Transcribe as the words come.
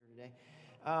today.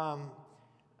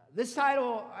 This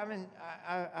title,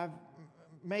 I've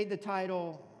made the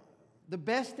title, "The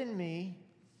Best in Me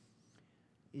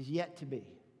is Yet to Be."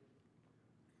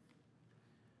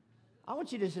 I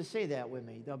want you to just say that with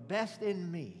me. The best in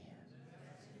me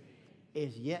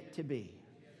is yet to be.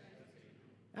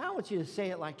 I want you to say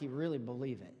it like you really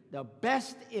believe it. The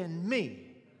best in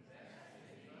me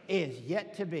is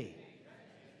yet to be.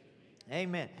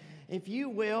 Amen. If you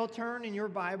will, turn in your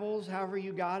Bibles, however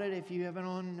you got it, if you have it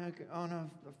on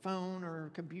a phone or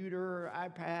computer or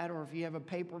iPad, or if you have a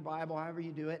paper Bible, however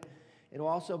you do it. It'll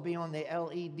also be on the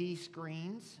LED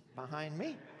screens behind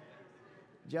me.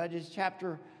 Judges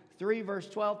chapter 3, verse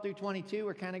 12 through 22.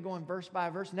 We're kind of going verse by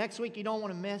verse. Next week, you don't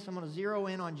want to miss. I'm going to zero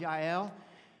in on Jael.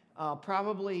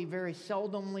 Probably very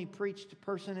seldomly preached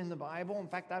person in the Bible. In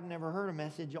fact, I've never heard a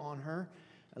message on her.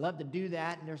 I love to do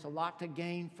that, and there's a lot to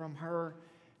gain from her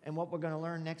and what we're going to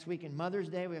learn next week in Mother's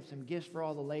Day. We have some gifts for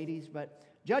all the ladies. But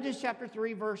Judges chapter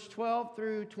 3, verse 12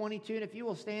 through 22. And if you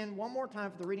will stand one more time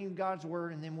for the reading of God's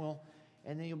Word, and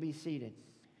then you'll be seated.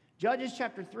 Judges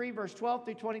chapter 3, verse 12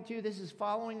 through 22. This is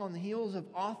following on the heels of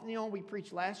Othniel. We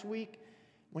preached last week.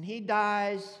 When he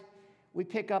dies, we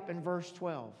pick up in verse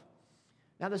 12.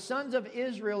 Now the sons of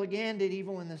Israel again did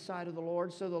evil in the sight of the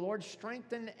Lord. So the Lord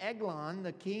strengthened Eglon,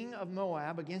 the king of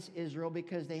Moab, against Israel,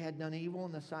 because they had done evil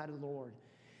in the sight of the Lord.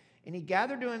 And he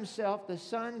gathered to himself the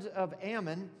sons of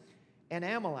Ammon and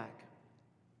Amalek.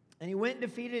 And he went and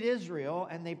defeated Israel,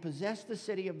 and they possessed the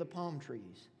city of the palm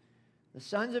trees. The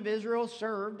sons of Israel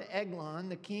served Eglon,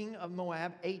 the king of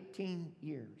Moab, 18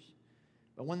 years.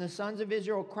 But when the sons of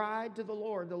Israel cried to the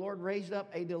Lord raised up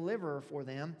a deliverer for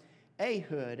them,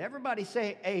 Ehud. Everybody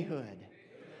say Ehud.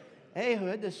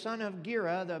 Ehud, the son of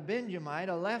Gera, the Benjamite,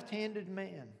 a left-handed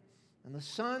man. And the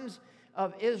sons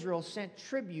of Israel sent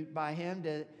tribute by him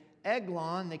to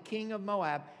Eglon, the king of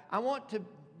Moab. I want to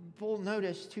pull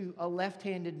notice to a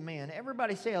left-handed man.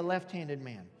 Everybody say a left-handed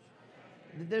man.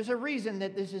 There's a reason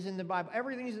that this is in the Bible.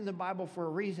 Everything's in the Bible for a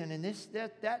reason. And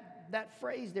that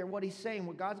phrase there, what he's saying,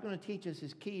 what God's going to teach us,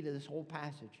 is key to this whole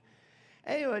passage.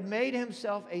 Ehud made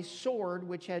himself a sword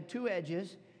which had two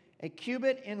edges, a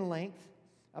cubit in length,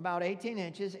 about 18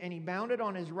 inches, and he bound it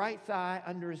on his right thigh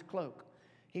under his cloak.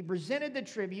 He presented the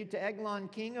tribute to Eglon,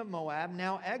 king of Moab.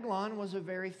 Now Eglon was a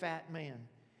very fat man.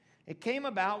 It came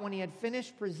about when he had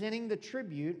finished presenting the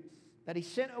tribute that he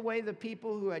sent away the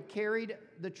people who had carried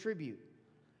the tribute.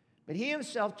 But he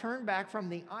himself turned back from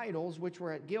the idols which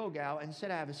were at Gilgal and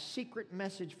said, "I have a secret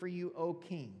message for you, O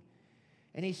king."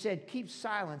 And he said, "Keep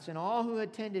silence." And all who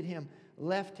attended him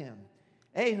left him.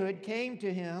 Ehud came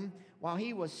to him while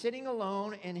he was sitting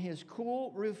alone in his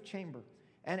cool roof chamber.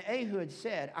 And Ehud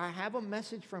said, "I have a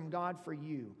message from God for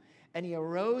you." And he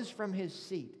arose from his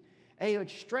seat. Ehud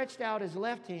stretched out his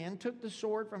left hand, took the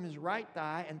sword from his right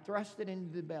thigh, and thrust it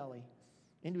into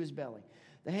his belly.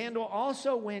 The handle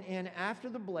also went in after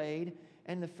the blade,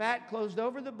 and the fat closed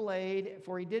over the blade,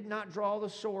 for he did not draw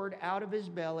the sword out of his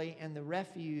belly, and the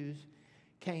refuse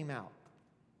came out.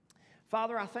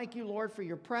 Father, I thank you, Lord, for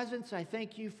your presence. I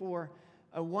thank you for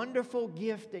a wonderful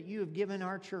gift that you have given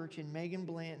our church in Megan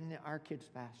Blanton, our kids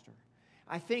pastor.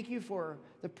 I thank you for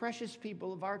the precious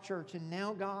people of our church. And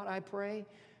now, God, I pray,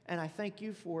 and I thank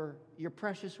you for your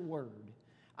precious word.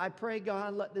 I pray,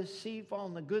 God, let this seed fall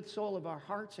in the good soil of our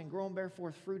hearts and grow and bear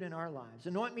forth fruit in our lives.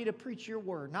 Anoint me to preach your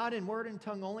word, not in word and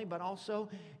tongue only, but also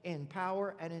in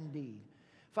power and in deed.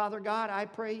 Father God, I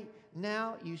pray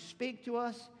now you speak to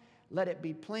us. Let it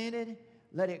be planted.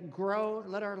 Let it grow.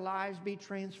 Let our lives be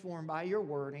transformed by your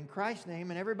word. In Christ's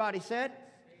name. And everybody said,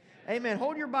 amen.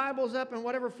 Hold your Bibles up in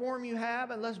whatever form you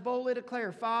have, and let's boldly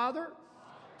declare, Father,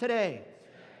 today,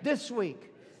 this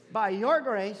week, by your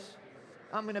grace,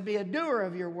 I'm going to be a doer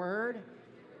of your word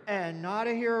and not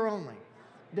a hearer only,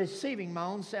 deceiving my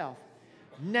own self.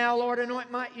 Now, Lord,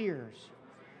 anoint my ears,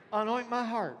 anoint my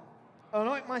heart,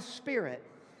 anoint my spirit,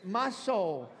 my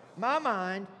soul, my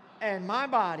mind, and my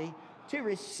body to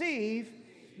receive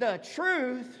the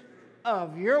truth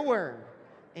of your word.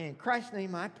 In Christ's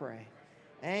name I pray.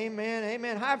 Amen,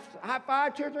 amen. High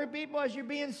five 2 or 3 people as you're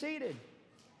being seated.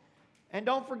 And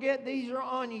don't forget, these are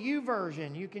on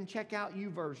YouVersion. You can check out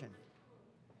YouVersion.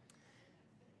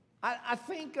 I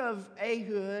think of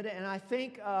Ehud, and I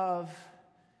think of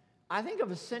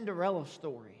a Cinderella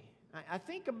story. I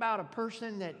think about a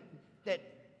person that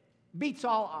beats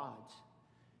all odds.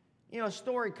 You know, a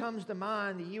story comes to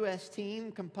mind. The U.S.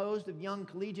 team, composed of young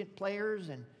collegiate players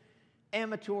and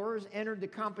amateurs, entered the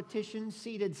competition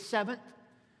seeded 7th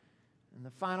in the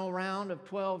final round of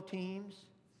 12 teams.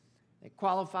 They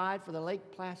qualified for the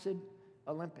Lake Placid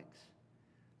Olympics.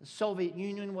 The Soviet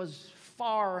Union was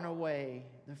far and away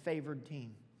the favored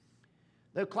team.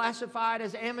 Though classified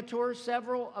as amateurs,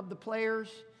 several of the players,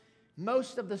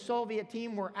 most of the Soviet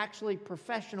team were actually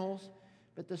professionals,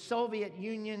 but the Soviet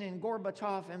Union and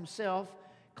Gorbachev himself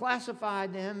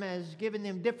classified them as giving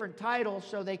them different titles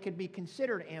so they could be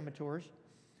considered amateurs.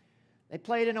 They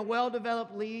played in a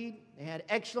well-developed league. They had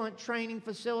excellent training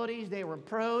facilities. They were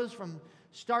pros from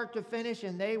start to finish,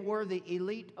 and they were the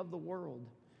elite of the world.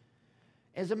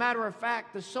 As a matter of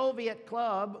fact, the Soviet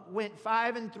club went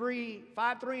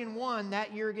 5-3-1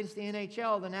 that year against the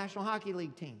NHL, the National Hockey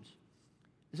League teams.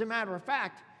 As a matter of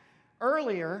fact,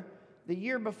 earlier, the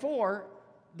year before,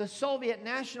 the Soviet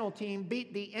national team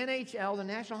beat the NHL, the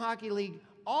National Hockey League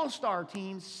All-Star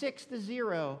team,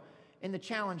 6-0 in the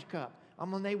Challenge Cup.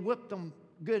 They whipped them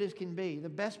good as can be. The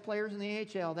best players in the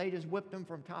AHL, they just whipped them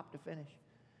from top to finish.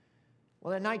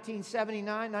 Well, in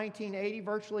 1979, 1980,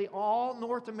 virtually all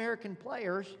North American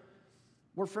players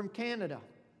were from Canada.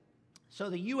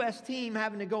 So the U.S. team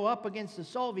having to go up against the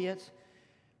Soviets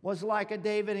was like a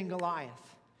David and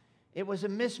Goliath. It was a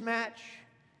mismatch.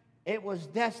 It was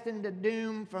destined to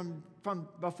doom from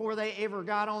before they ever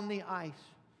got on the ice.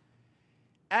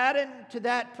 Added to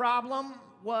that problem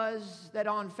was that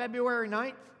on February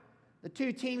 9th, the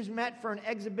two teams met for an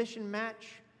exhibition match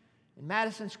in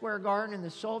Madison Square Garden, and the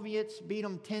Soviets beat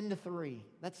them 10-3.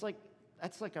 That's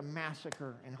like a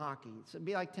massacre in hockey. It'd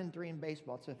be like 10-3 in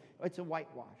baseball. It's a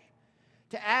whitewash.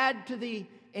 To add to the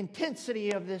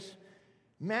intensity of this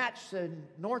match, the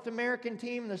North American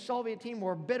team and the Soviet team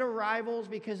were bitter rivals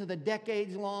because of the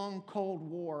decades-long Cold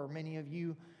War. Many of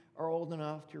you are old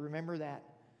enough to remember that.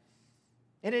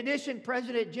 In addition,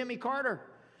 President Jimmy Carter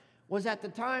was at the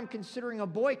time considering a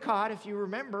boycott, if you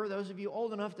remember, those of you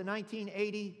old enough, the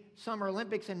 1980 Summer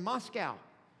Olympics in Moscow.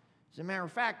 As a matter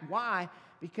of fact, why?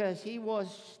 Because he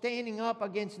was standing up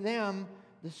against them,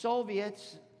 the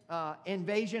Soviets'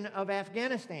 invasion of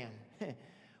Afghanistan.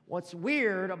 What's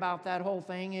weird about that whole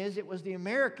thing is it was the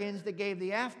Americans that gave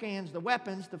the Afghans the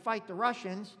weapons to fight the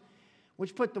Russians,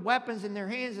 which put the weapons in their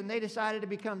hands, and they decided to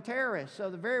become terrorists. So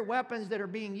the very weapons that are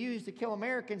being used to kill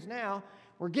Americans now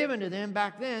were given to them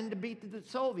back then to beat the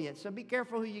Soviets. So be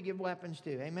careful who you give weapons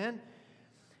to. Amen?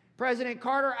 President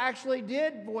Carter actually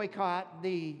did boycott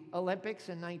the Olympics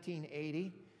in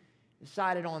 1980.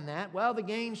 Decided on that. Well, the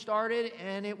game started,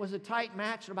 and it was a tight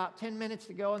match. About 10 minutes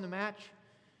to go in the match.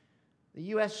 The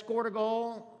U.S. scored a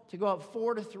goal to go up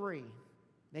 4-3.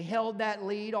 They held that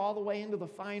lead all the way into the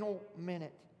final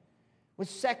minute. With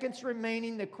seconds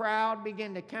remaining, the crowd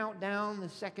began to count down the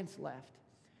seconds left.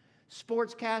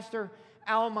 Sportscaster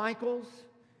Al Michaels,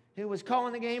 who was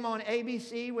calling the game on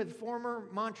ABC with former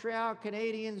Montreal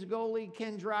Canadiens goalie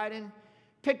Ken Dryden,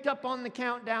 picked up on the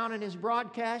countdown in his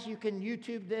broadcast. You can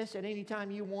YouTube this at any time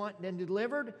you want, and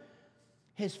delivered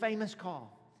his famous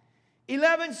call.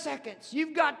 11 seconds.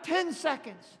 You've got 10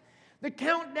 seconds. The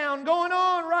countdown going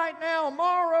on right now.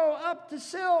 Morrow up to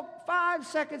Silk. 5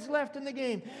 seconds left in the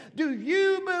game. Do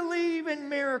you believe in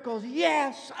miracles?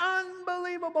 Yes.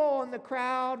 Unbelievable. And the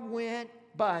crowd went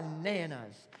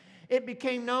bananas. It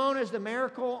became known as the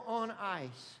Miracle on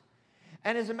Ice.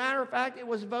 And as a matter of fact, it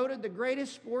was voted the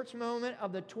greatest sports moment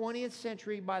of the 20th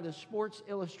century by the Sports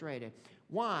Illustrated.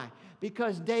 Why?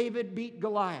 Because David beat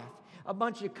Goliath. A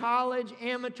bunch of college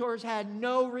amateurs had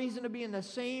no reason to be in the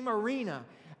same arena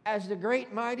as the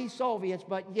great mighty Soviets,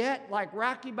 but yet, like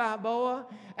Rocky Balboa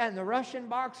and the Russian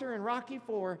boxer in Rocky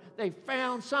IV, they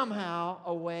found somehow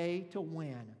a way to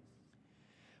win.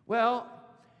 Well,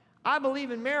 I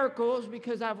believe in miracles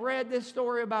because I've read this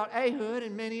story about Ehud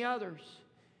and many others.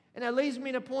 And that leads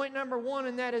me to point number one,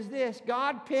 and that is this: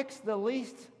 God picks the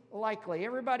least likely.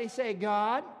 Everybody say,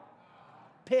 God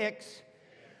picks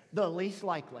the least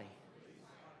likely.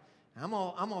 I'm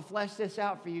gonna flesh this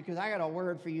out for you because I got a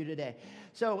word for you today.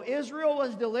 So Israel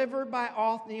was delivered by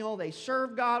Othniel. They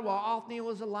served God while Othniel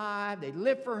was alive. They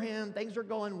lived for him. Things are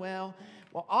going well.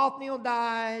 Well, Othniel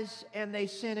dies, and they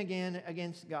sin again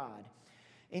against God.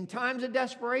 In times of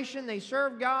desperation, they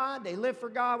served God. They lived for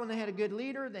God when they had a good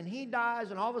leader. Then he dies,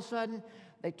 and all of a sudden,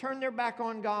 they turn their back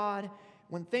on God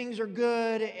when things are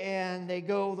good, and they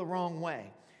go the wrong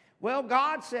way. Well,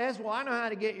 God says, well, I know how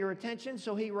to get your attention.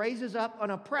 So he raises up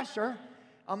an oppressor,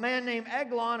 a man named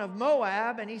Eglon of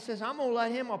Moab, and he says, I'm going to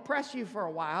let him oppress you for a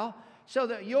while so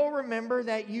that you'll remember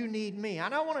that you need me.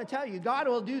 And I want to tell you, God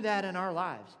will do that in our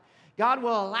lives. God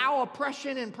will allow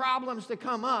oppression and problems to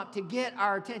come up to get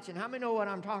our attention. How many know what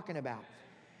I'm talking about?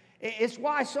 It's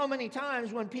why so many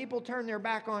times when people turn their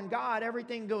back on God,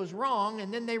 everything goes wrong,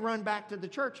 and then they run back to the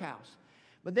church house.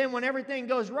 But then when everything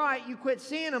goes right, you quit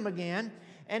seeing them again.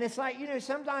 And it's like,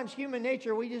 sometimes human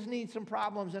nature, we just need some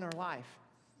problems in our life.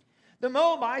 The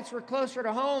Moabites were closer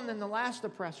to home than the last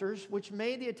oppressors, which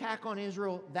made the attack on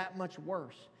Israel that much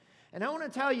worse. And I want to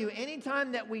tell you,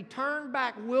 anytime that we turn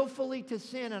back willfully to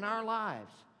sin in our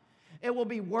lives, it will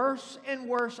be worse and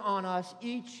worse on us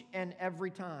each and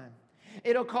every time.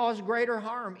 It'll cause greater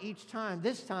harm each time.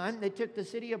 This time, they took the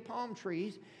city of palm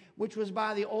trees, which was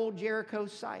by the old Jericho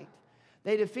site.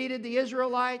 They defeated the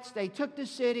Israelites, they took the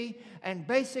city, and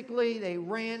basically they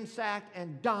ransacked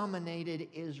and dominated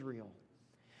Israel.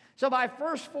 So by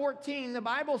verse 14, the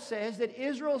Bible says that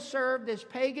Israel served this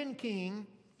pagan king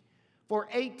for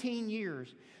 18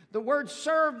 years. The word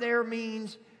serve there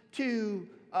means to,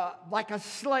 like a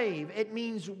slave. It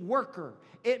means worker.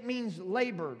 It means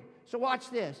labored. So watch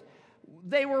this.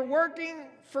 They were working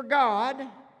for God.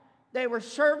 They were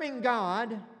serving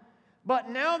God. But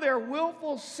now their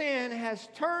willful sin has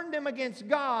turned them against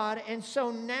God. And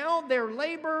so now their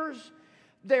labors,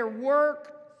 their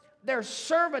work, their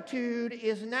servitude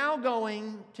is now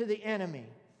going to the enemy.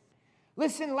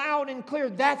 Listen loud and clear.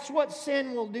 That's what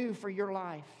sin will do for your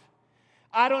life.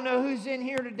 I don't know who's in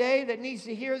here today that needs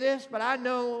to hear this, but I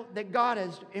know that God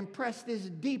has impressed this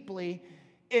deeply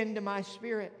into my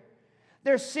spirit.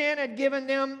 Their sin had given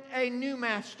them a new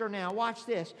master now. Watch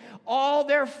this. All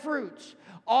their fruits,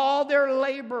 all their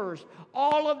labors,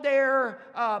 all of their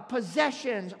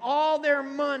possessions, all their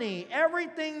money,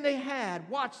 everything they had,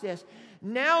 watch this,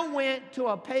 now went to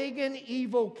a pagan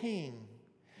evil king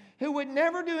who would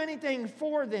never do anything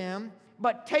for them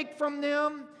but take from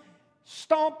them,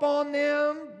 stomp on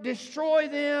them, destroy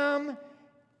them,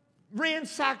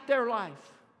 ransack their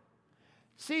life.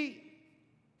 See,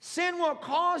 sin will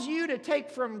cause you to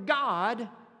take from God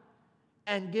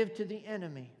and give to the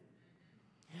enemy.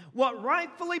 What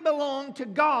rightfully belonged to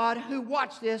God, who,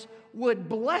 watch this, would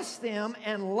bless them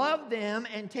and love them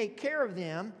and take care of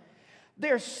them,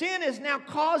 their sin has now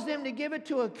caused them to give it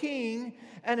to a king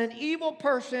and an evil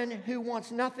person who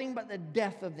wants nothing but the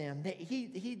death of them.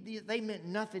 They meant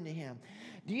nothing to him.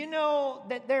 Do you know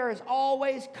that there is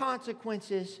always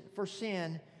consequences for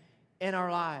sin in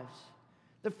our lives?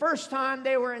 The first time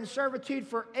they were in servitude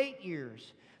for 8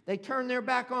 years. They turned their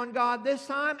back on God this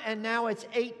time, and now it's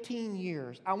 18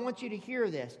 years. I want you to hear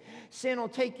this. Sin will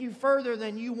take you further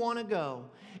than you want to go.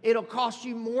 It'll cost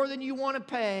you more than you want to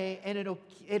pay, and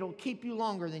it'll keep you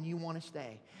longer than you want to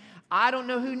stay. I don't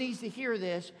know who needs to hear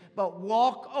this, but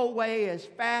walk away as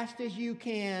fast as you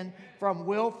can from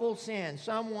willful sin.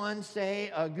 Someone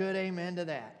say a good amen to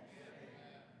that.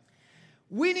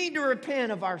 We need to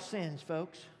repent of our sins,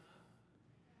 folks.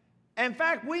 In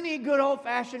fact, we need good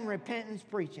old-fashioned repentance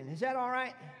preaching. Is that all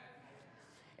right?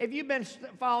 If you've been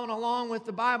following along with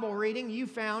the Bible reading, you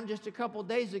found just a couple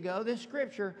days ago this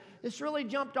scripture. This really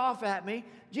jumped off at me.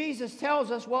 Jesus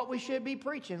tells us what we should be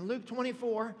preaching. Luke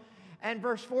 24 and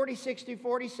verse 46 through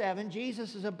 47.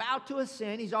 Jesus is about to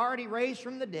ascend. He's already raised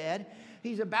from the dead.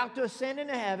 He's about to ascend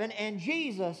into heaven. And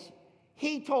Jesus,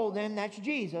 he told them, that's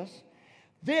Jesus,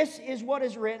 this is what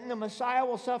is written, the Messiah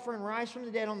will suffer and rise from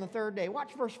the dead on the third day.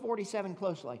 Watch verse 47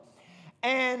 closely.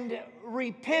 And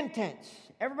repentance.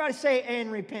 Everybody say,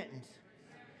 and repentance.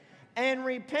 And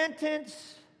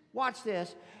repentance, watch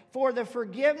this, for the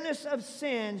forgiveness of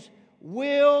sins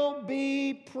will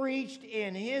be preached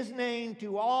in His name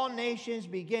to all nations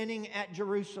beginning at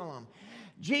Jerusalem.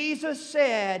 Jesus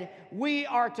said we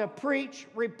are to preach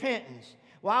repentance.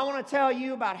 Well, I want to tell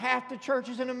you about half the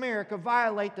churches in America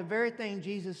violate the very thing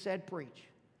Jesus said preach.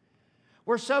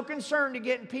 We're so concerned to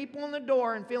getting people in the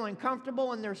door and feeling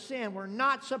comfortable in their sin. We're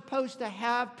not supposed to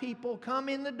have people come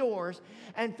in the doors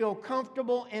and feel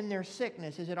comfortable in their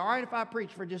sickness. Is it all right if I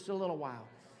preach for just a little while?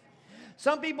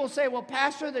 Some people say, well,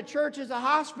 Pastor, the church is a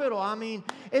hospital. I mean,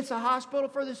 it's a hospital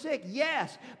for the sick.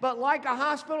 Yes, but like a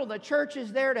hospital, the church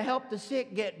is there to help the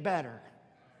sick get better.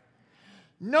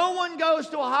 No one goes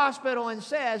to a hospital and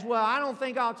says, well, I don't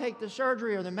think I'll take the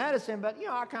surgery or the medicine, but,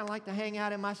 I kind of like to hang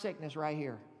out in my sickness right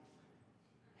here.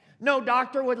 No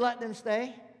doctor would let them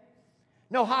stay.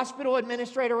 No hospital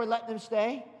administrator would let them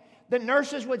stay. The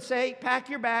nurses would say, pack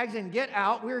your bags and get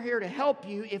out. We're here to help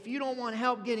you. If you don't want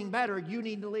help getting better, you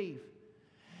need to leave.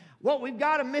 What we've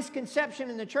got a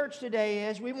misconception in the church today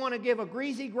is we want to give a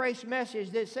greasy grace message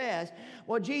that says,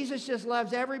 well, Jesus just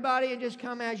loves everybody and just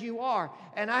come as you are.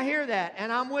 And I hear that,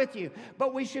 and I'm with you.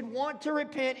 But we should want to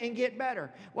repent and get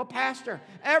better. Well, Pastor,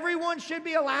 everyone should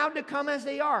be allowed to come as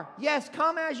they are. Yes,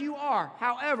 come as you are.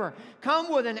 However,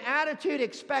 come with an attitude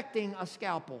expecting a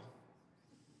scalpel.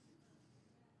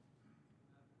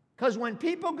 Because when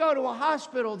people go to a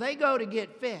hospital, they go to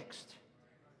get fixed.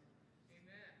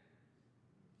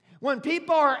 When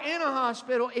people are in a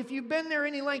hospital, if you've been there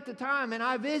any length of time and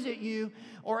I visit you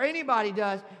or anybody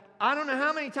does, I don't know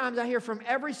how many times I hear from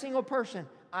every single person,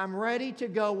 I'm ready to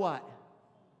go what?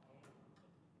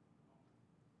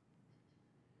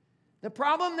 The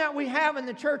problem that we have in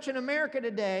the church in America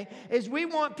today is we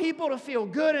want people to feel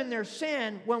good in their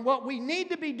sin when what we need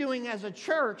to be doing as a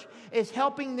church is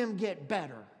helping them get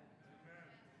better.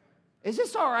 Is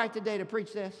this all right today to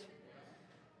preach this?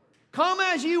 Come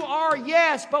as you are,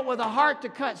 yes, but with a heart to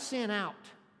cut sin out.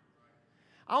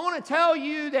 I want to tell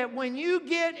you that when you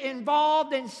get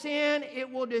involved in sin, it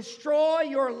will destroy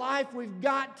your life. We've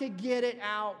got to get it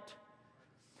out.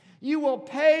 You will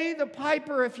pay the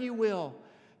piper, if you will.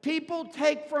 People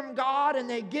take from God and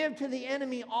they give to the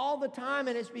enemy all the time,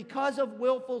 and it's because of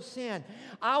willful sin.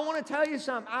 I want to tell you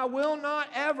something. I will not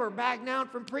ever back down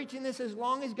from preaching this as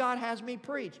long as God has me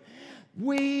preach.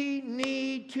 We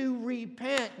need to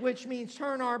repent, which means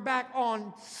turn our back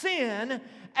on sin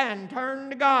and turn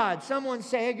to God. Someone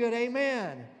say a good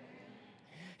amen.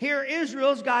 Here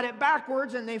Israel's got it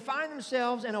backwards, and they find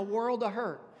themselves in a world of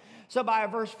hurt. So by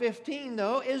verse 15,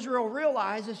 though, Israel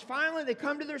realizes, finally they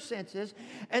come to their senses,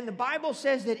 and the Bible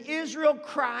says that Israel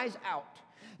cries out.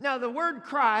 Now the word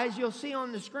cries, you'll see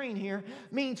on the screen here,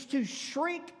 means to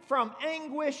shrink from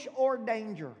anguish or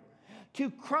danger. To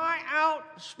cry out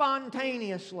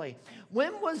spontaneously.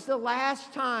 When was the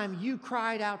last time you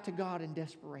cried out to God in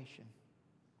desperation?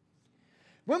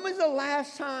 When was the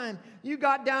last time you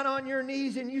got down on your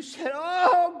knees and you said,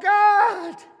 oh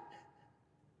God,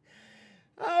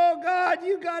 oh God,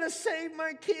 you got to save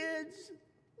my kids.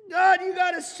 God, you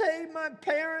got to save my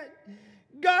parent.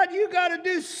 God, you got to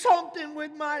do something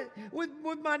with my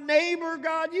neighbor.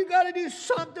 God, you got to do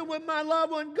something with my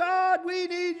loved one. God, we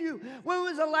need you. When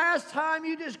was the last time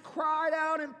you just cried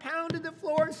out and pounded the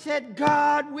floor and said,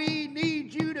 God, we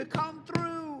need you to come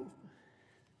through.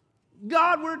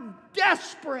 God, we're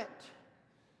desperate.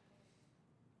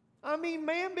 I mean,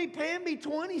 mamby-pamby,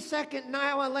 20-second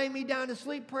now I lay me down to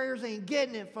sleep prayers ain't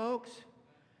getting it, folks.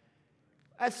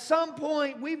 At some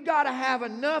point, we've got to have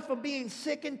enough of being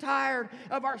sick and tired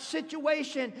of our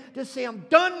situation to say, I'm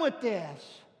done with this.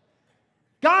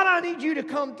 God, I need you to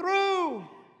come through.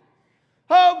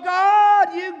 Oh,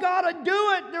 God, you've got to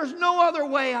do it. There's no other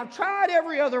way. I've tried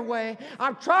every other way.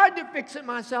 I've tried to fix it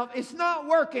myself. It's not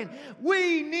working.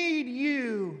 We need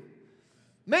you.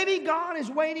 Maybe God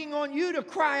is waiting on you to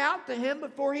cry out to Him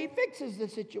before He fixes the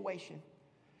situation.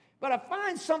 But I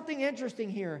find something interesting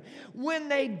here. When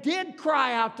they did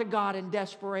cry out to God in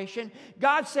desperation,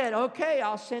 God said, okay,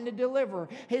 I'll send a deliverer.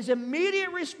 His immediate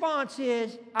response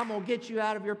is, I'm going to get you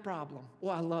out of your problem.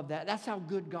 Well, I love that. That's how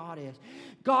good God is.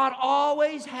 God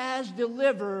always has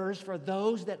deliverers for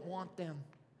those that want them.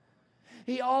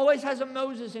 He always has a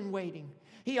Moses in waiting.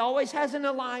 He always has an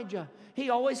Elijah. He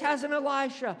always has an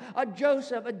Elisha, a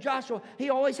Joseph, a Joshua. He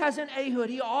always has an Ehud.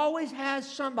 He always has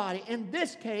somebody. In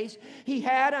this case, he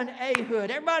had an Ehud.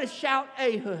 Everybody shout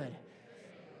Ehud.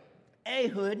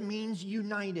 Ehud means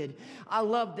united. I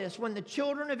love this. When the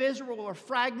children of Israel were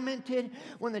fragmented,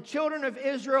 when the children of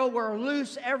Israel were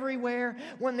loose everywhere,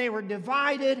 when they were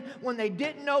divided, when they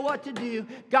didn't know what to do,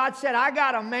 God said, I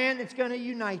got a man that's going to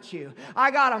unite you.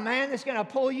 I got a man that's going to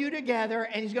pull you together,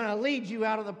 and he's going to lead you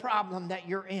out of the problem that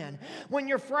you're in. When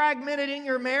you're fragmented in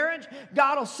your marriage,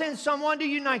 God will send someone to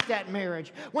unite that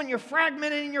marriage. When you're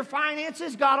fragmented in your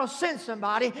finances, God will send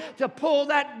somebody to pull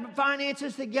that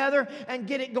finances together and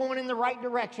get it going in the right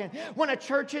direction. When a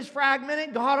church is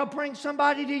fragmented, God will bring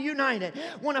somebody to unite it.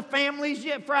 When a family's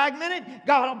fragmented,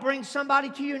 God will bring somebody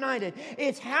to unite it.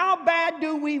 It's how bad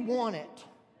do we want it?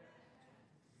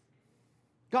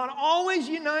 God always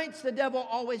unites, the devil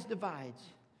always divides.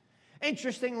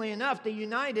 Interestingly enough, the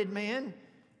united man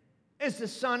is the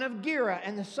son of Gera,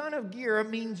 and the son of Gera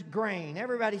means grain.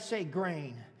 Everybody say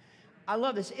grain. I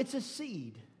love this. It's a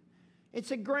seed.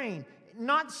 It's a grain.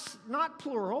 Not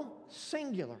plural,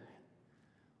 singular.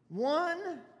 One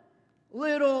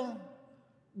little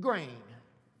grain.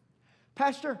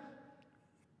 Pastor,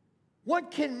 what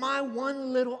can my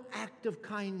one little act of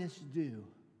kindness do?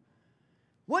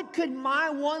 What could my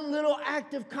one little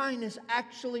act of kindness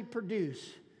actually produce?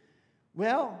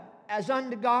 Well, as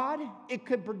unto God, it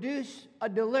could produce a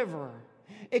deliverer.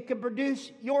 It could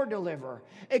produce your deliverer.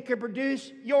 It could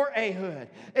produce your Ehud.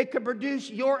 It could produce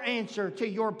your answer to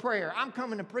your prayer. I'm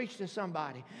coming to preach to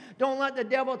somebody. Don't let the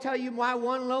devil tell you why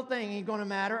one little thing ain't going to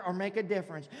matter or make a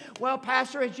difference. Well,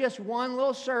 Pastor, it's just one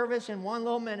little service and one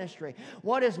little ministry.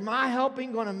 What is my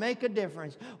helping going to make a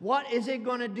difference? What is it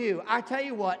going to do? I tell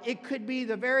you what, it could be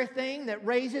the very thing that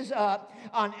raises up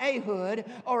an Ehud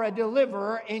or a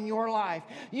deliverer in your life.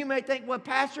 You may think, well,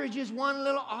 Pastor, it's just one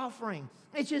little offering.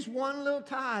 It's just one little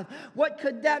still tithe. What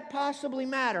could that possibly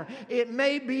matter? It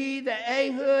may be the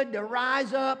Ehud to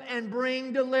rise up and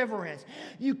bring deliverance.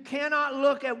 You cannot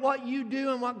look at what you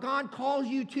do and what God calls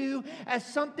you to as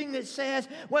something that says,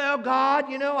 well, God,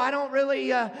 I don't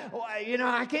really,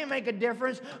 I can't make a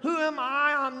difference. Who am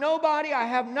I? I'm nobody. I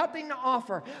have nothing to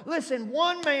offer. Listen,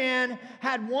 one man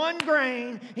had one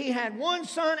grain. He had one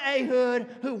son, Ehud,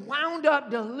 who wound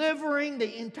up delivering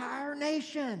the entire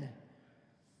nation.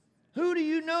 Who do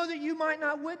you know that you might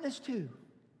not witness to?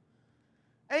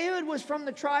 Ehud was from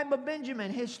the tribe of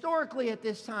Benjamin. Historically at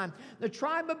this time, the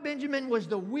tribe of Benjamin was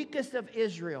the weakest of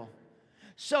Israel.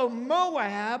 So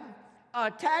Moab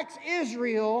attacks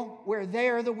Israel where they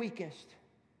are the weakest.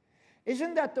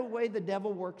 Isn't that the way the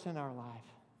devil works in our life?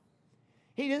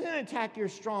 He doesn't attack your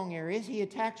strong areas. He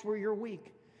attacks where you're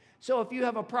weak. So if you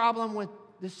have a problem with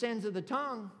the sins of the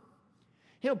tongue,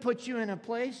 he'll put you in a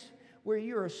place where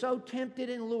you are so tempted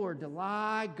and lured to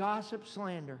lie, gossip,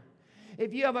 slander.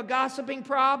 If you have a gossiping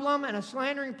problem and a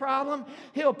slandering problem,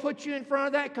 he'll put you in front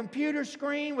of that computer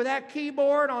screen with that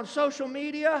keyboard on social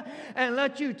media and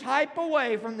let you type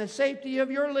away from the safety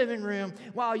of your living room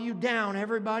while you down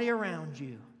everybody around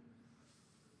you.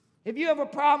 If you have a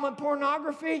problem with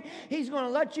pornography, he's going to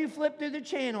let you flip through the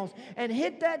channels and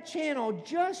hit that channel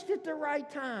just at the right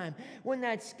time when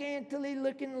that scantily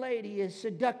looking lady is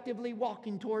seductively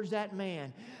walking towards that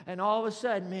man. And all of a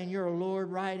sudden, man, you're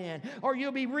lured right in. Or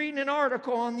you'll be reading an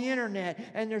article on the internet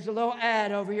and there's a little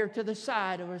ad over here to the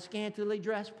side of a scantily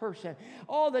dressed person.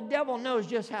 Oh, the devil knows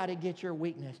just how to get your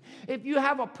weakness. If you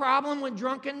have a problem with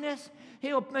drunkenness,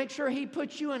 he'll make sure he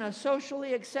puts you in a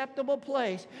socially acceptable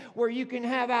place where you can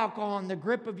have alcohol on the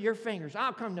grip of your fingers.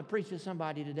 I'll come to preach to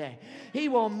somebody today. He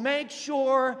will make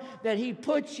sure that he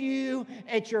puts you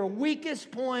at your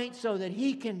weakest point so that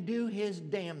he can do his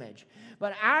damage.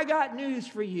 But I got news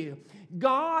for you.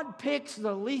 God picks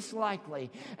the least likely.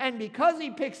 And because he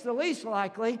picks the least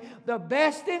likely, the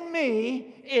best in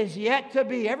me is yet to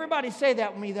be. Everybody say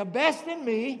that with me. The best in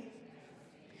me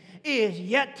is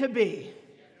yet to be.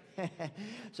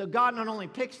 So God not only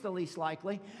picks the least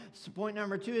likely, so point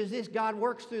number 2 is this: God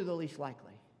works through the least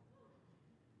likely.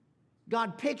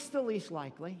 God picks the least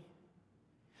likely.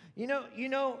 You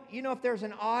know if there's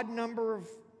an odd number of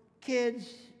kids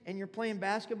and you're playing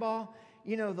basketball,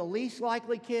 the least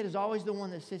likely kid is always the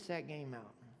one that sits that game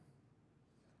out.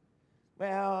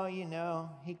 Well,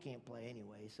 he can't play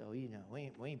anyway, so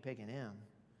we ain't picking him.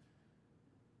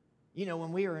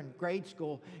 When we were in grade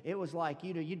school, it was like,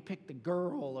 you'd pick the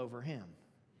girl over him.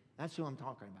 That's who I'm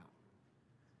talking about.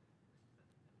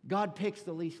 God picks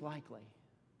the least likely.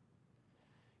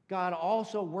 God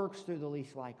also works through the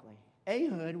least likely.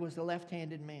 Ehud was the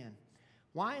left-handed man.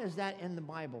 Why is that in the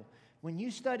Bible? When you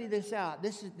study this out,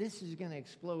 this is going to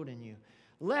explode in you.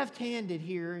 Left-handed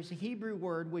here is a Hebrew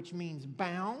word which means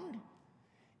bound,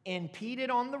 impeded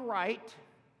on the right,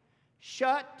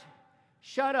 shut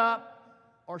up,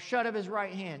 or shut of his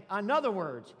right hand. In other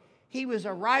words, he was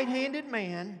a right-handed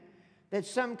man that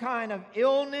some kind of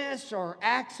illness or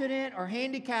accident or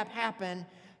handicap happened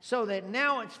so that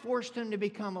now it's forced him to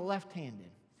become a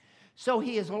left-handed. So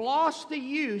he has lost the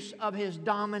use of his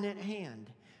dominant hand.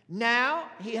 Now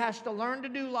he has to learn to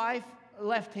do life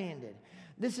left-handed.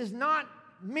 This is not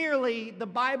merely the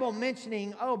Bible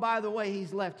mentioning, oh, by the way,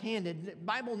 he's left-handed. The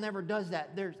Bible never does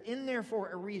that. There's in there for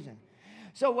a reason.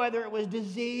 So whether it was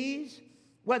disease,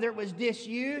 whether it was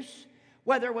disuse,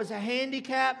 whether it was a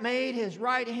handicap made his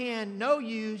right hand no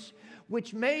use,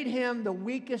 which made him the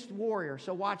weakest warrior.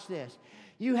 So watch this.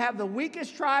 You have the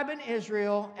weakest tribe in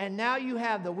Israel, and now you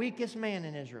have the weakest man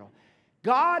in Israel.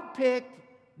 God picked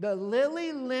the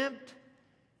lily-limped,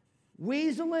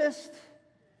 weaselest,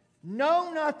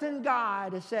 know-nothing guy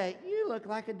to say, you look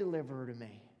like a deliverer to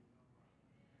me.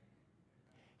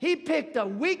 He picked the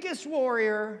weakest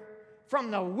warrior from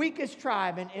the weakest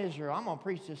tribe in Israel. I'm going to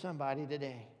preach to somebody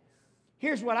today.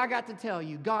 Here's what I got to tell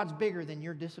you. God's bigger than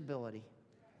your disability.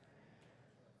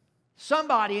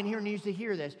 Somebody in here needs to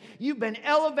hear this. You've been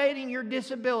elevating your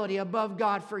disability above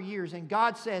God for years, and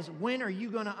God says, when are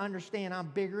you going to understand I'm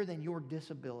bigger than your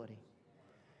disability?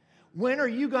 When are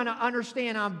you going to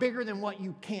understand I'm bigger than what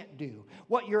you can't do,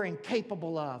 what you're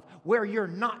incapable of, where you're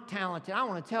not talented? I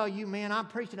want to tell you, man, I'm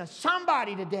preaching to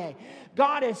somebody today.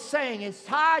 God is saying it's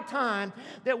high time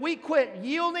that we quit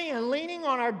yielding and leaning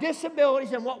on our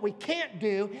disabilities and what we can't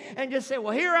do and just say,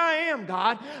 well, here I am,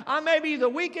 God. I may be the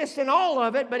weakest in all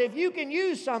of it, but if you can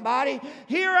use somebody,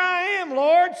 here I am,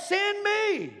 Lord, send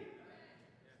me.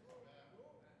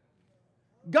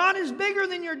 God is bigger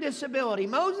than your disability.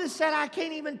 Moses said, I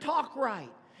can't even talk right.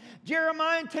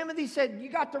 Jeremiah and Timothy said, you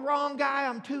got the wrong guy,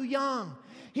 I'm too young.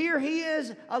 Here he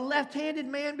is, a left-handed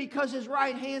man, because his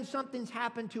right hand, something's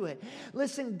happened to it.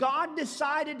 Listen, God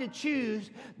decided to choose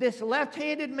this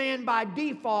left-handed man by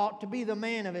default to be the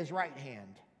man of his right hand.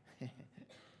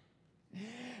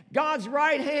 God's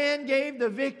right hand gave the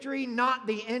victory, not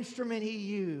the instrument he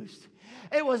used.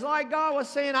 It was like God was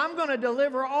saying, I'm going to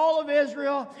deliver all of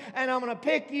Israel, and I'm going to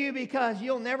pick you because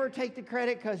you'll never take the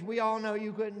credit, because we all know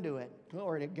you couldn't do it.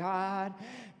 Glory to God.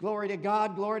 Glory to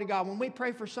God. Glory to God. When we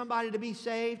pray for somebody to be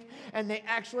saved and they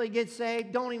actually get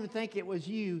saved, don't even think it was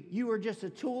you. You were just a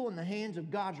tool in the hands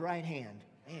of God's right hand.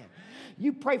 Man.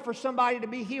 You pray for somebody to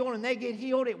be healed and they get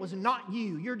healed, it was not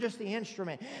you. You're just the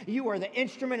instrument. You are the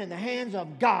instrument in the hands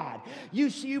of God.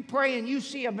 You pray and you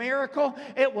see a miracle,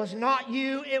 it was not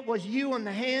you. It was you in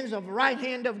the hands of the right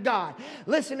hand of God.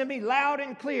 Listen to me loud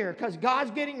and clear, because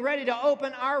God's getting ready to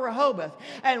open our Rehoboth.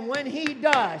 And when He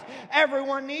does,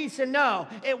 everyone needs to know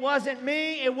it wasn't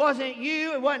me, it wasn't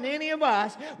you, it wasn't any of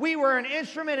us. We were an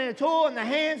instrument and a tool in the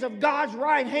hands of God's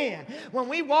right hand. When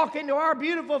we walk into our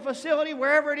beautiful facility,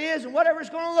 wherever it is and whatever it's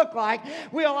going to look like,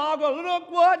 we'll all go, look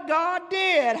what God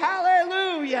did.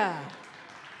 Hallelujah.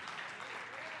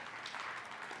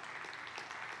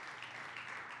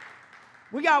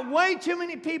 We got way too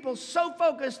many people so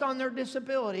focused on their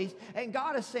disabilities, and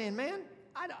God is saying, man,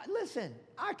 listen,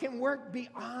 I can work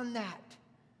beyond that.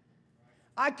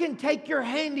 I can take your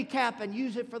handicap and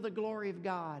use it for the glory of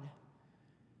God.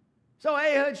 So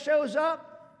Ehud shows up.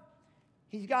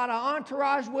 He's got an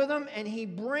entourage with him, and he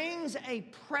brings a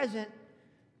present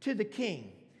to the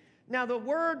king. Now, the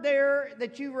word there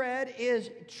that you read is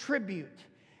tribute.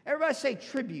 Everybody say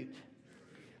tribute.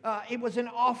 It was an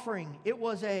offering.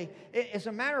 As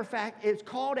a matter of fact, it's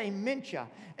called a mincha.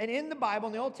 And in the Bible,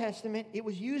 in the Old Testament, it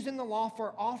was used in the law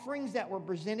for offerings that were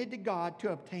presented to God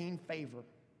to obtain favor.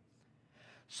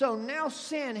 So now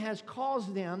sin has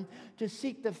caused them to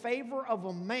seek the favor of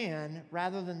a man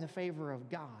rather than the favor of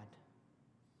God.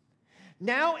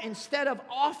 Now, instead of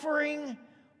offering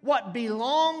what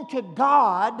belonged to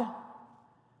God,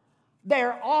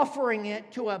 they're offering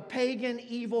it to a pagan,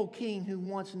 evil king who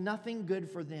wants nothing good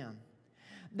for them.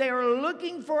 They're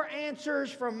looking for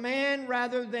answers from man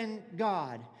rather than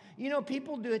God. You know,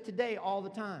 people do it today all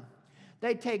the time.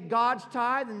 They take God's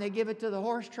tithe and they give it to the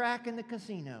horse track and the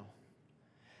casino.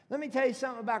 Let me tell you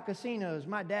something about casinos.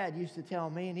 My dad used to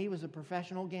tell me, and he was a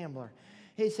professional gambler.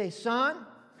 He'd say, son,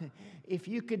 if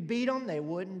you could beat them, they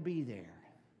wouldn't be there.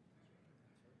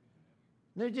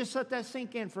 Now just let that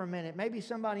sink in for a minute. Maybe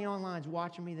somebody online's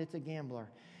watching me that's a gambler.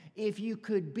 If you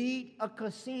could beat a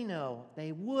casino,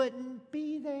 they wouldn't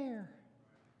be there.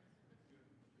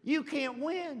 You can't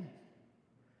win.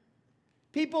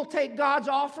 People take God's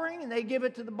offering and they give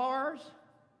it to the bars.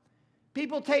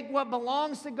 People take what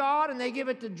belongs to God and they give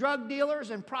it to drug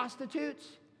dealers and prostitutes.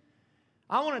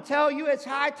 I want to tell you, it's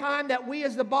high time that we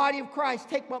as the body of Christ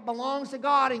take what belongs to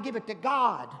God and give it to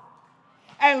God.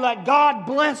 And let God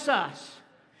bless us.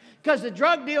 Because the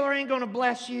drug dealer ain't going to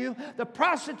bless you. The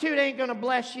prostitute ain't going to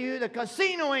bless you. The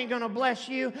casino ain't going to bless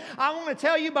you. I want to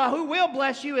tell you about who will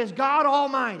bless you is God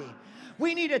Almighty.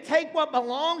 We need to take what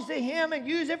belongs to Him and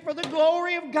use it for the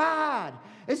glory of God.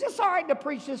 Is this all right to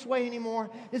preach this way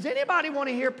anymore? Does anybody want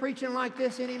to hear preaching like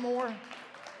this anymore?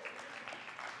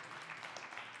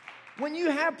 When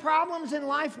you have problems in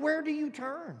life, where do you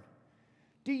turn?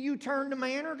 Do you turn to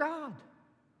man or God?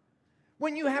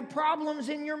 When you have problems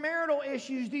in your marital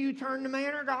issues, do you turn to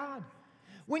man or God?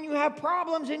 When you have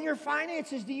problems in your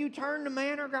finances, do you turn to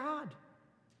man or God?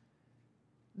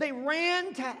 They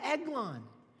ran to Eglon.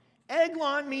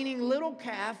 Eglon, meaning little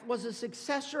calf, was a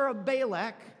successor of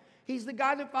Balak. He's the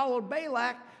guy that followed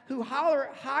Balak, who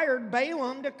hired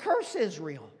Balaam to curse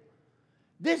Israel.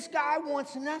 This guy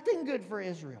wants nothing good for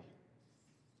Israel.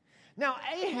 Now,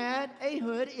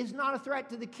 Ehud is not a threat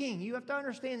to the king. You have to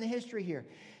understand the history here.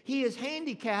 He is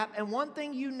handicapped, and one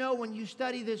thing you know when you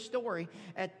study this story,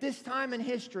 at this time in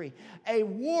history, a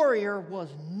warrior was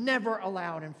never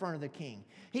allowed in front of the king.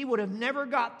 He would have never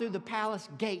got through the palace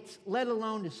gates, let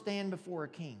alone to stand before a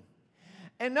king.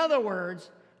 In other words,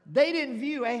 they didn't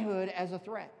view Ehud as a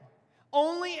threat.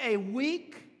 Only a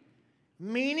weak,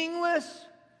 meaningless,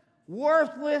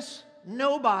 worthless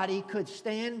nobody could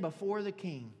stand before the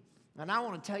king. And I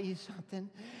want to tell you something.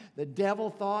 The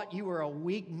devil thought you were a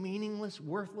weak, meaningless,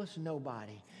 worthless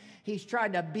nobody. He's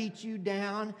tried to beat you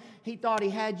down. He thought he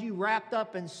had you wrapped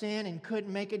up in sin and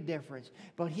couldn't make a difference.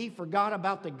 But he forgot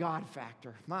about the God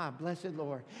factor. My blessed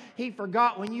Lord. He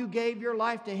forgot when you gave your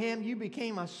life to him, you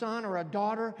became a son or a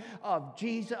daughter of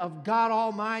Jesus, of God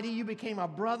Almighty. You became a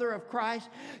brother of Christ.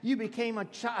 You became a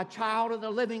child of the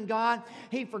living God.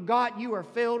 He forgot you were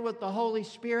filled with the Holy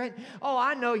Spirit. Oh,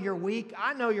 I know you're weak.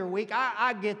 I know you're weak.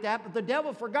 I get that. But the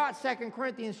devil forgot 2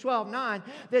 Corinthians 12:9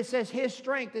 that says his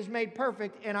strength is made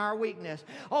perfect in our weakness.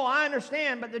 Oh, I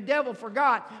understand, but the devil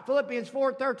forgot Philippians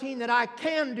 4:13 that I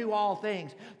can do all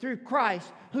things through Christ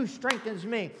who strengthens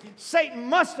me. Satan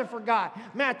must have forgot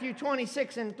Matthew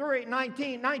 26 and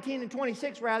 19 and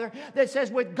 26 rather, that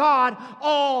says with God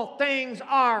all things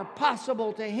are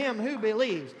possible to him who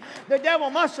believes. The devil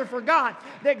must have forgot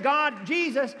that God,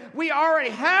 Jesus, we already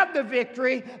have the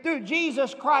victory through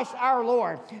Jesus Christ our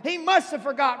Lord. He must have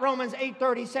forgot Romans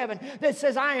 8:37 that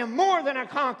says I am more than a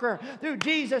conqueror through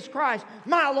Jesus Christ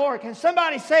my Lord. Can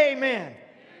somebody say amen?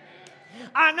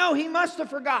 I know he must have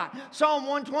forgot Psalm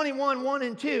 121, 1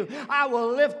 and 2. I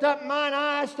will lift up mine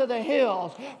eyes to the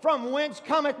hills, from whence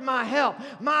cometh my help.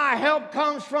 My help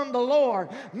comes from the Lord,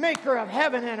 maker of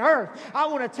heaven and earth. I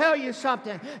want to tell you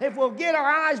something. If we'll get our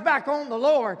eyes back on the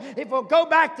Lord, if we'll go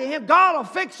back to him, God will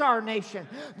fix our nation.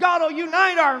 God will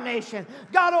unite our nation.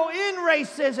 God will end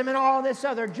racism and all this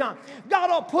other junk. God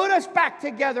will put us back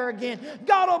together again.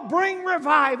 God will bring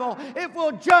revival if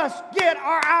we'll just get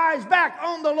our eyes back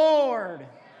on the Lord.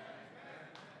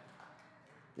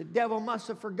 The devil must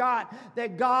have forgot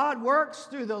that God works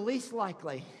through the least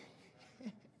likely.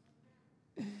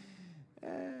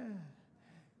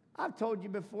 I've told you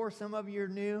before, some of you are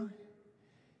new.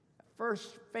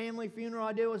 First family funeral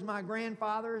I did was my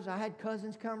grandfather's. I had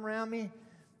cousins come around me.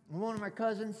 And one of my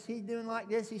cousins, he's doing like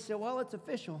this. He said, well, it's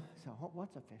official. I said,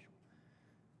 what's official?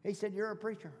 He said, you're a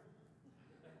preacher.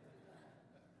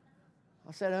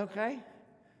 I said, okay.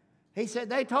 He said,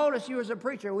 they told us you was a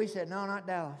preacher. We said, no, not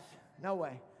Dallas. No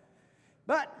way.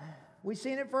 But we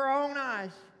seen it for our own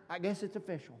eyes. I guess it's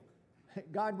official.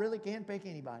 God really can pick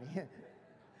anybody.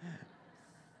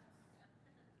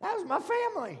 That was my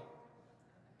family.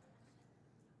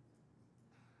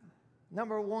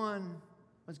 Number one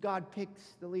was God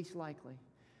picks the least likely.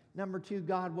 Number two,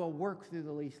 God will work through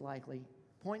the least likely.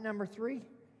 Point number three,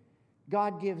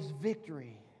 God gives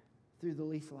victory through the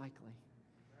least likely.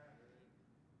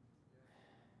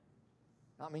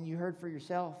 I mean, you heard for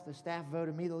yourself, the staff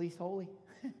voted me the least holy.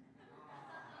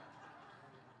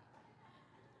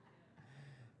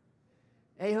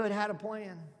 Ehud had a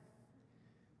plan.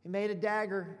 He made a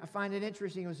dagger. I find it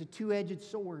interesting. It was a two-edged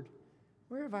sword.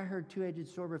 Where have I heard two-edged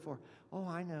sword before? Oh,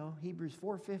 I know. Hebrews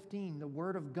 4:15, the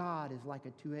word of God is like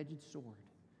a two-edged sword,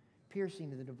 piercing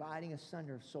to the dividing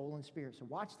asunder of soul and spirit. So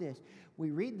watch this.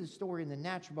 We read the story in the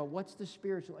natural, but what's the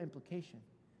spiritual implication?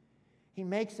 He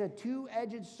makes a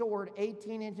two-edged sword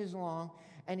 18 inches long,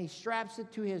 and he straps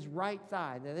it to his right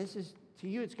thigh. Now, this is, to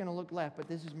you, it's going to look left, but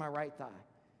this is my right thigh.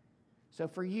 So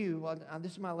for you, well,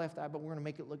 this is my left eye, but we're going to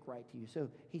make it look right to you. So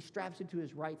he straps it to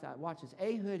his right thigh. Watch this.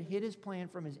 Ehud hid his plan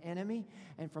from his enemy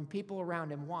and from people around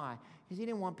him. Why? Because he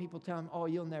didn't want people telling him, oh,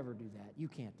 you'll never do that. You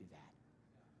can't do that.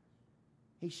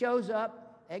 He shows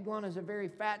up. Eglon is a very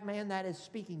fat man. That is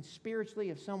speaking spiritually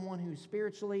of someone who's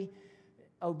spiritually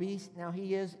obese. Now,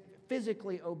 he is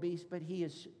physically obese, but he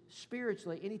is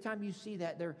spiritually. Anytime you see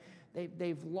that,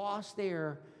 they've lost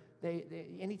their.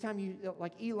 Anytime you,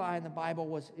 like Eli in the Bible,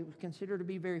 it was considered to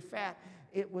be very fat.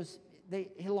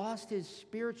 He lost his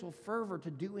spiritual fervor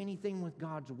to do anything with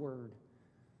God's word.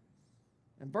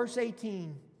 In verse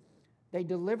 18, they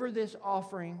deliver this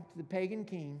offering to the pagan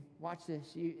king. Watch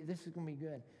this. This is going to be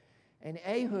good. And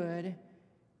Ehud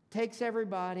takes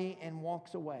everybody and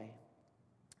walks away.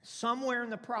 Somewhere in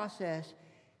the process,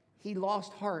 he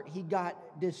lost heart. He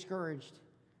got discouraged.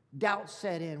 Doubt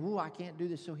set in. Ooh, I can't do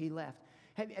this, so he left.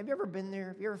 Have you ever been there?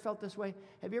 Have you ever felt this way?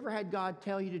 Have you ever had God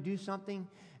tell you to do something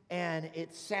and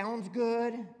it sounds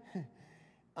good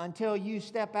until you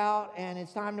step out and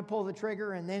it's time to pull the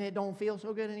trigger and then it don't feel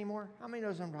so good anymore? How many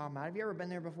knows what I'm talking about? Have you ever been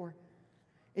there before?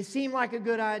 It seemed like a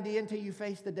good idea until you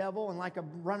face the devil, and like a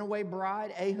runaway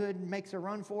bride, Ehud makes a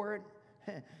run for it,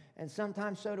 and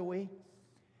sometimes so do we.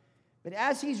 But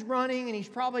as he's running and he's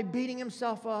probably beating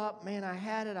himself up, man, I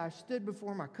had it. I stood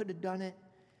before him. I could have done it.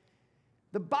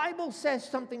 The Bible says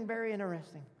something very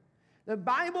interesting. The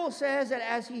Bible says that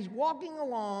as he's walking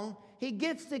along, he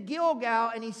gets to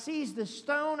Gilgal and he sees the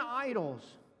stone idols.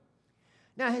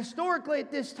 Now, historically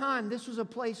at this time, this was a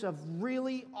place of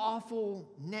really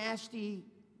awful, nasty,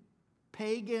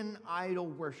 pagan idol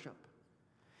worship.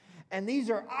 And these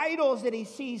are idols that he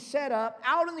sees set up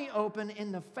out in the open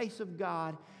in the face of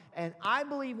God. And I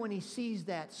believe when he sees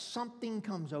that, something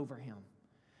comes over him.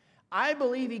 I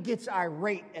believe he gets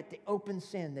irate at the open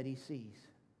sin that he sees.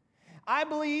 I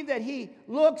believe that he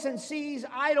looks and sees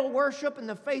idol worship in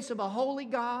the face of a holy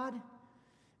God,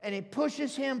 and it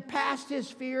pushes him past his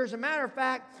fears. As a matter of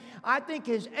fact, I think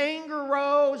his anger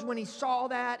rose when he saw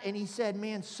that, and he said,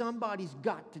 man, somebody's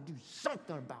got to do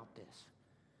something about this.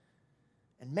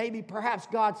 And maybe perhaps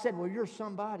God said, well, you're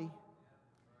somebody.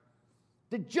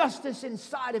 The justice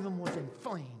inside of him was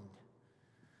inflamed.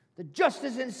 The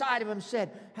justice inside of him said,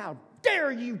 how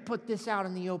dare you put this out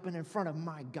in the open in front of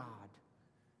my God?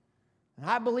 And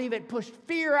I believe it pushed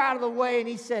fear out of the way, and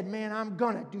he said, man, I'm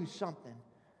going to do something.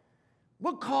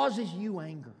 What causes you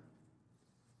anger?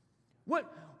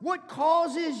 What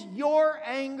causes your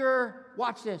anger,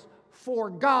 watch this, for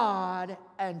God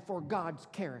and for God's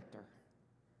character?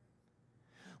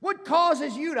 What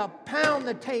causes you to pound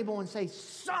the table and say,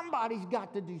 somebody's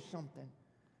got to do something?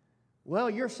 Well,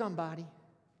 you're somebody.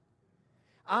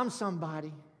 I'm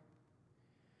somebody.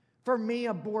 For me,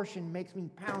 abortion makes me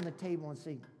pound the table and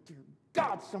say, dear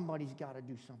God, somebody's got to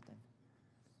do something.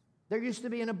 There used to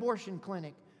be an abortion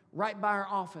clinic right by our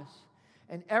office.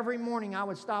 And every morning I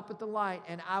would stop at the light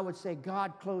and I would say,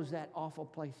 God, close that awful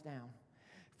place down.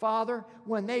 Father,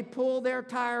 when they pull their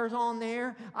tires on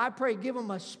there, I pray give them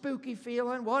a spooky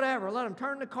feeling, whatever. Let them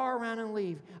turn the car around and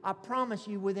leave. I promise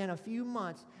you within a few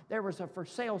months, there was a for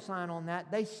sale sign on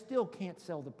that. They still can't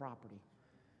sell the property.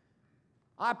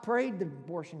 I prayed the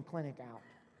abortion clinic out.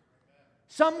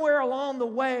 Somewhere along the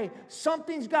way,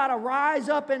 something's got to rise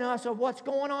up in us of what's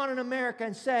going on in America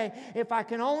and say, if I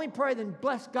can only pray, then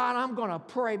bless God, I'm going to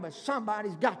pray, but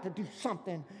somebody's got to do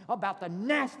something about the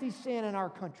nasty sin in our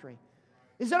country.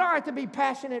 Is it all right to be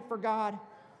passionate for God?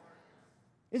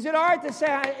 Is it all right to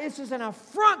say, this is an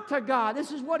affront to God?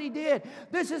 This is what he did.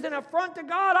 This is an affront to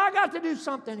God. I got to do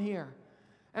something here.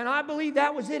 And I believe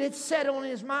that was it. It set on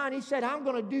his mind. He said, I'm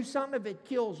going to do something if it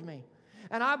kills me.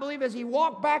 And I believe as he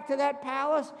walked back to that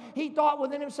palace, he thought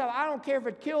within himself, I don't care if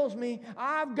it kills me.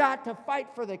 I've got to fight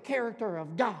for the character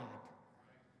of God.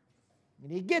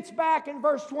 And he gets back in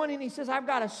verse 20 and he says, I've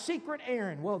got a secret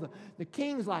errand. Well, the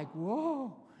king's like,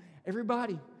 whoa.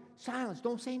 Everybody, silence.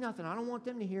 Don't say nothing. I don't want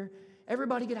them to hear.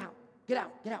 Everybody get out. Get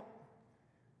out. Get out.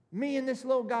 Me and this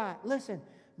little guy. Listen,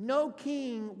 no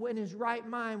king in his right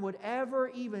mind would ever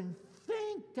even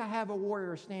think to have a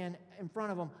warrior stand in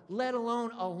front of him, let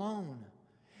alone alone.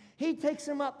 He takes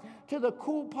him up to the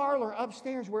cool parlor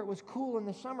upstairs where it was cool in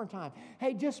the summertime.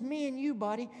 Hey, just me and you,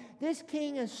 buddy. This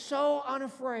king is so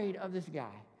unafraid of this guy.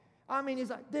 I mean,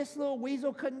 he's like, this little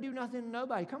weasel couldn't do nothing to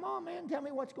nobody. Come on, man, tell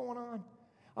me what's going on.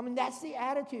 I mean, that's the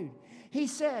attitude. He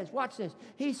says, watch this.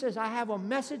 He says, I have a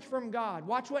message from God.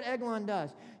 Watch what Eglon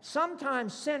does.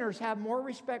 Sometimes sinners have more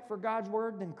respect for God's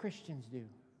word than Christians do.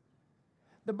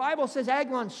 The Bible says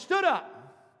Eglon stood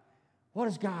up. What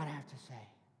does God have to say?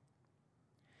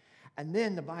 And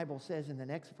then the Bible says in the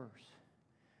next verse,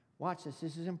 watch this,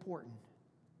 this is important.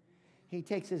 He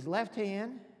takes his left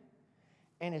hand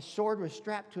and his sword was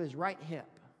strapped to his right hip.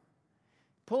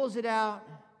 Pulls it out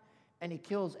and he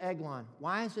kills Eglon.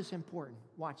 Why is this important?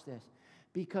 Watch this.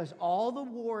 Because all the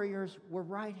warriors were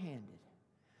right-handed.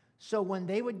 So when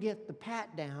they would get the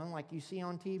pat down, like you see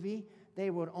on TV,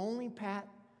 they would only pat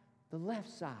the left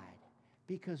side.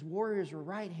 Because warriors were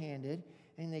right-handed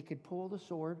and they could pull the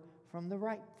sword from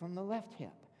the left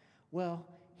hip. Well,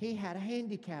 he had a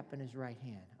handicap in his right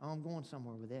hand. Oh, I'm going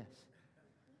somewhere with this.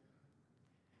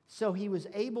 So he was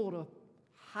able to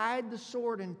hide the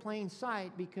sword in plain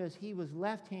sight because he was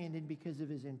left-handed because of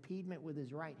his impediment with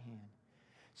his right hand.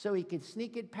 So he could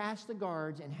sneak it past the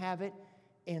guards and have it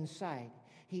in sight.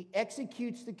 He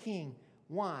executes the king.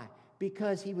 Why?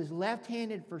 Because he was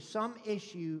left-handed for some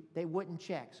issue they wouldn't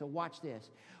check. So watch this.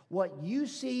 What you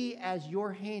see as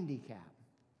your handicap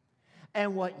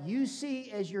and what you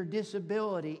see as your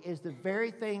disability is the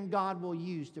very thing God will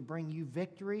use to bring you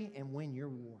victory and win your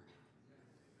war.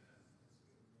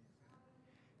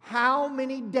 How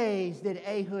many days did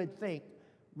Ehud think,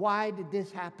 why did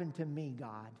this happen to me,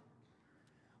 God?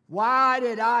 Why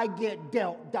did I get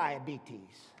dealt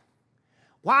diabetes?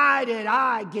 Why did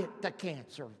I get the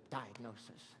cancer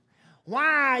diagnosis?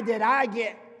 Why did I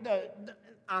get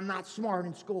I'm not smart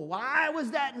in school? Why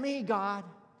was that me, God?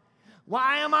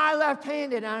 Why am I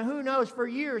left-handed? And who knows, for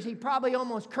years, he probably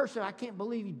almost cursed it. I can't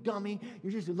believe you, dummy.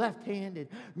 You're just left-handed.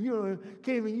 You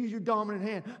can't even use your dominant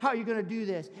hand. How are you going to do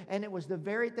this? And it was the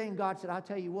very thing God said, I'll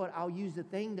tell you what, I'll use the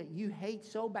thing that you hate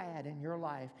so bad in your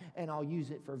life, and I'll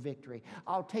use it for victory.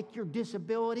 I'll take your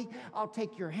disability. I'll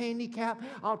take your handicap.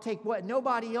 I'll take what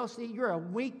nobody else needs. You're a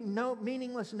weak,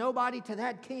 meaningless nobody to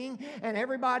that king and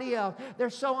everybody else. They're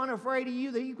so unafraid of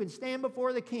you that you can stand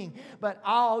before the king. But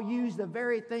I'll use the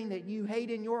very thing that you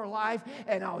hate in your life,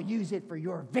 and I'll use it for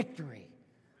your victory.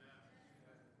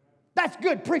 That's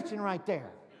good preaching right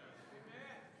there.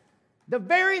 The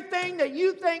very thing that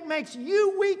you think makes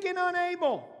you weak and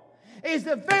unable is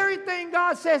the very thing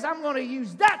God says, I'm going to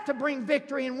use that to bring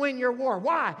victory and win your war.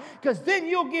 Why? Because then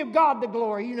you'll give God the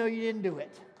glory. You know you didn't do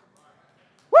it.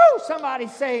 Woo! Somebody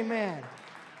say amen.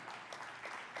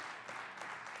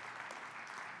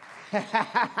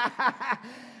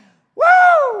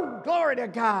 Woo! Glory to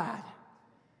God.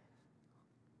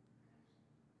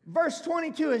 Verse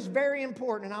 22 is very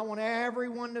important, and I want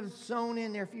everyone to zone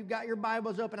in there. If you've got your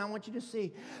Bibles open, I want you to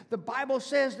see. The Bible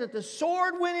says that the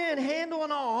sword went in, handle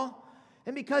and all,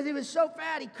 and because he was so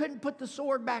fat, he couldn't put the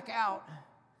sword back out.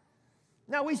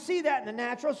 Now, we see that in the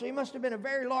natural, so he must have been a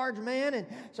very large man, and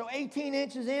so 18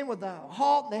 inches in with the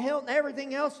halt and the hilt and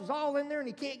everything else is all in there, and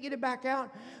he can't get it back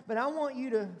out. But I want you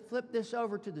to flip this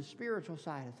over to the spiritual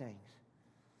side of things.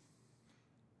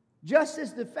 Just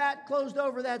as the fat closed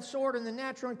over that sword in the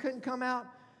natural and couldn't come out,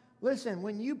 listen,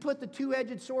 when you put the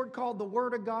two-edged sword called the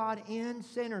Word of God in,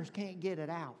 sinners can't get it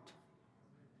out.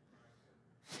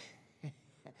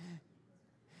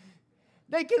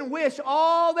 They can wish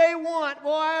all they want.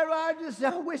 Boy,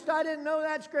 I wished I didn't know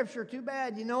that scripture. Too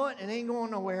bad. You know it? It ain't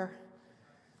going nowhere.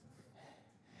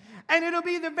 And it'll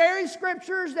be the very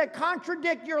scriptures that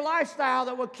contradict your lifestyle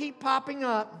that will keep popping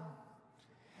up.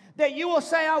 That you will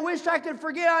say, I wish I could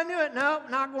forget I knew it. No,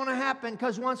 not going to happen,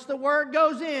 because once the word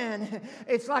goes in,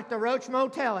 it's like the Roach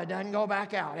Motel. It doesn't go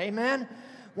back out. Amen?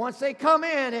 Once they come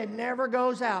in, it never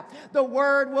goes out. The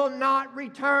word will not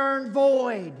return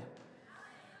void.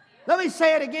 Let me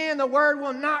say it again. The word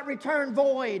will not return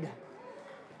void.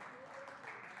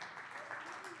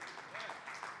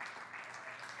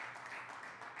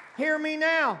 Hear me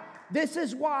now. This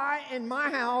is why in my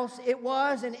house it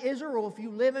was, and Israel, if you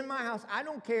live in my house, I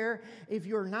don't care if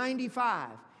you're 95.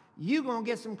 You're going to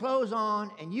get some clothes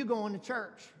on and you going to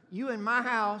church. You in my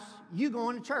house, you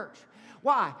going to church.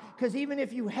 Why? Because even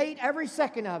if you hate every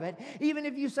second of it, even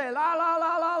if you say, la, la,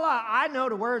 la, la, la, I know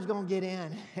the word's going to get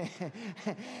in.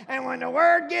 And when the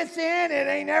word gets in, it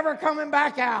ain't never coming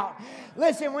back out.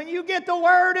 Listen, when you get the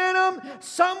word in them,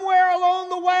 somewhere along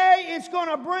the way, it's going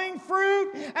to bring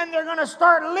fruit, and they're going to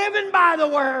start living by the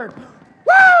word.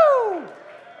 Woo!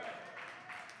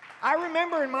 I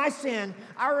remember in my sin,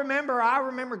 I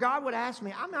remember God would ask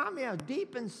me, I'm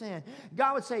deep in sin.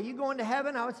 God would say, you going to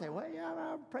heaven? I would say, well, yeah,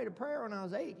 I prayed a prayer when I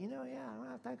was 8. Yeah,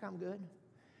 I think I'm good.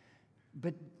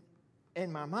 But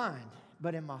in my mind,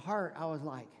 but in my heart, I was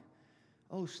like,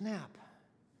 oh, snap.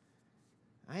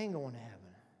 I ain't going to heaven.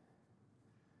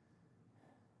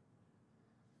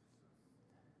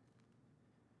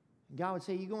 And God would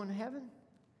say, you going to heaven?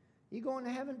 You going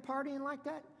to heaven partying like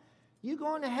that? You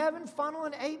going to heaven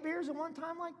funneling 8 beers at one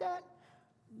time like that?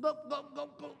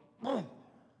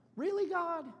 Really,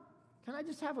 God? Can I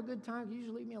just have a good time? Can you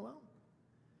just leave me alone?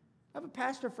 I have a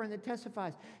pastor friend that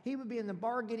testifies. He would be in the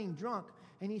bar getting drunk,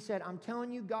 and he said, I'm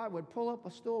telling you, God would pull up a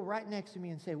stool right next to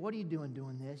me and say, what are you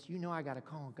doing this? You know I got to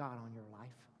call God on your life.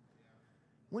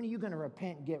 When are you going to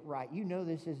repent and get right? You know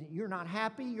this isn't, you're not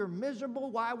happy, you're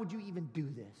miserable. Why would you even do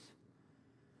this?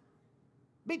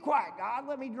 Be quiet, God.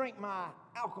 Let me drink my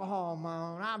alcohol on my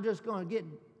own. I'm just going to get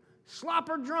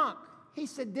slopper drunk. He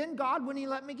said, then God wouldn't he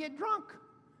let me get drunk?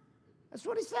 That's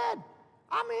what he said.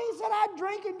 He said, I'd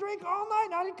drink and drink all night,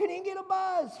 and I couldn't even get a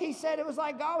buzz. He said it was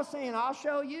like God was saying, I'll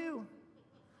show you.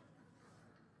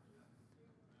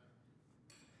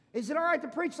 Is it all right to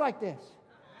preach like this?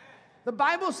 The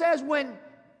Bible says when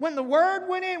the word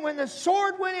went in, when the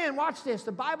sword went in, watch this.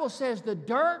 The Bible says the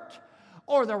dirt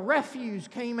or the refuse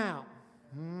came out.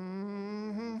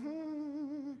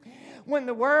 When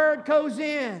the word goes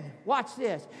in, watch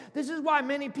this. This is why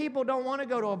many people don't want to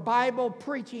go to a Bible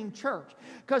preaching church.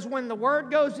 Because when the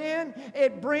word goes in,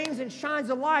 it brings and shines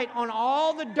a light on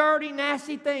all the dirty,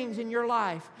 nasty things in your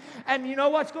life. And you know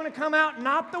what's going to come out?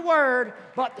 Not the word,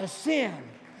 but the sin.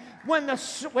 When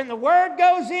the word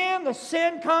goes in, the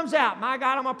sin comes out. My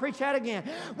God, I'm going to preach that again.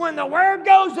 When the word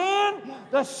goes in,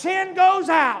 the sin goes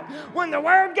out. When the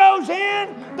word goes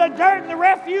in, the dirt and the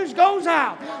refuse goes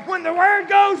out. When the Word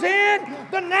goes in,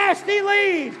 the nasty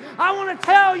leaves. I want to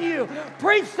tell you,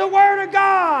 preach the Word of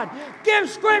God. Give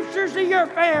scriptures to your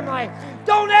family.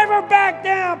 Don't ever back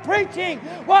down preaching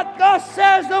what thus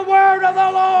says the Word of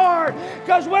the Lord.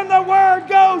 Because when the Word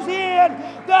goes in,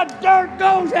 the dirt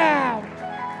goes out.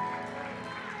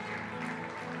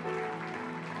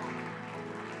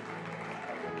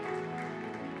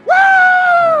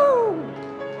 Woo!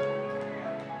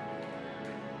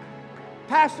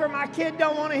 Pastor, my kid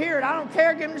don't want to hear it. I don't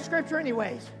care. Give him the scripture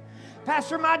anyways.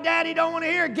 Pastor, my daddy don't want to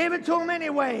hear it. Give it to him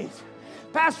anyways.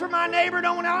 Pastor, my neighbor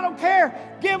don't want to. I don't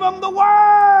care. Give them the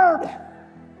Word.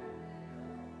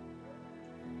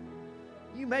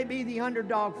 You may be the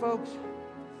underdog, folks.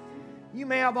 You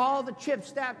may have all the chips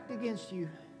stacked against you.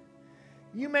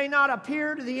 You may not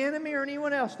appear to the enemy or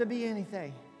anyone else to be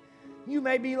anything. You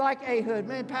may be like Ehud.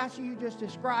 Man, Pastor, you just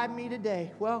described me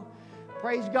today. Well,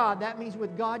 praise God. That means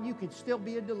with God, you can still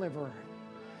be a deliverer.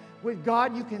 With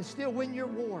God, you can still win your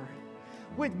war.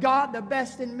 With God, the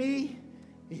best in me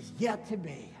is yet to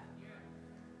be.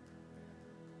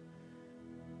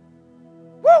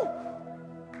 Woo!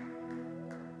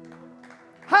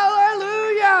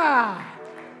 Hallelujah!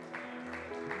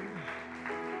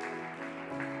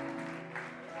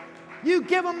 You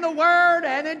give them the Word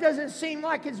and it doesn't seem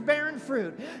like it's bearing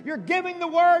fruit. You're giving the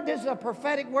Word. This is a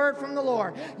prophetic word from the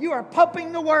Lord. You are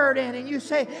pumping the Word in and you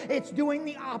say it's doing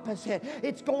the opposite.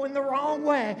 It's going the wrong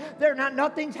way.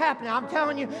 Nothing's happening. I'm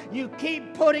telling you, you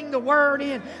keep putting the Word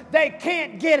in. They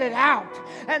can't get it out.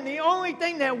 And the only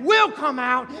thing that will come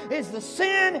out is the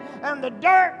sin and the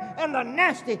dirt and the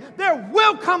nasty. There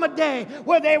will come a day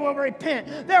where they will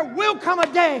repent. There will come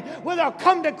a day where they'll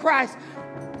come to Christ.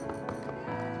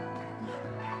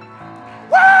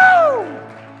 Woo!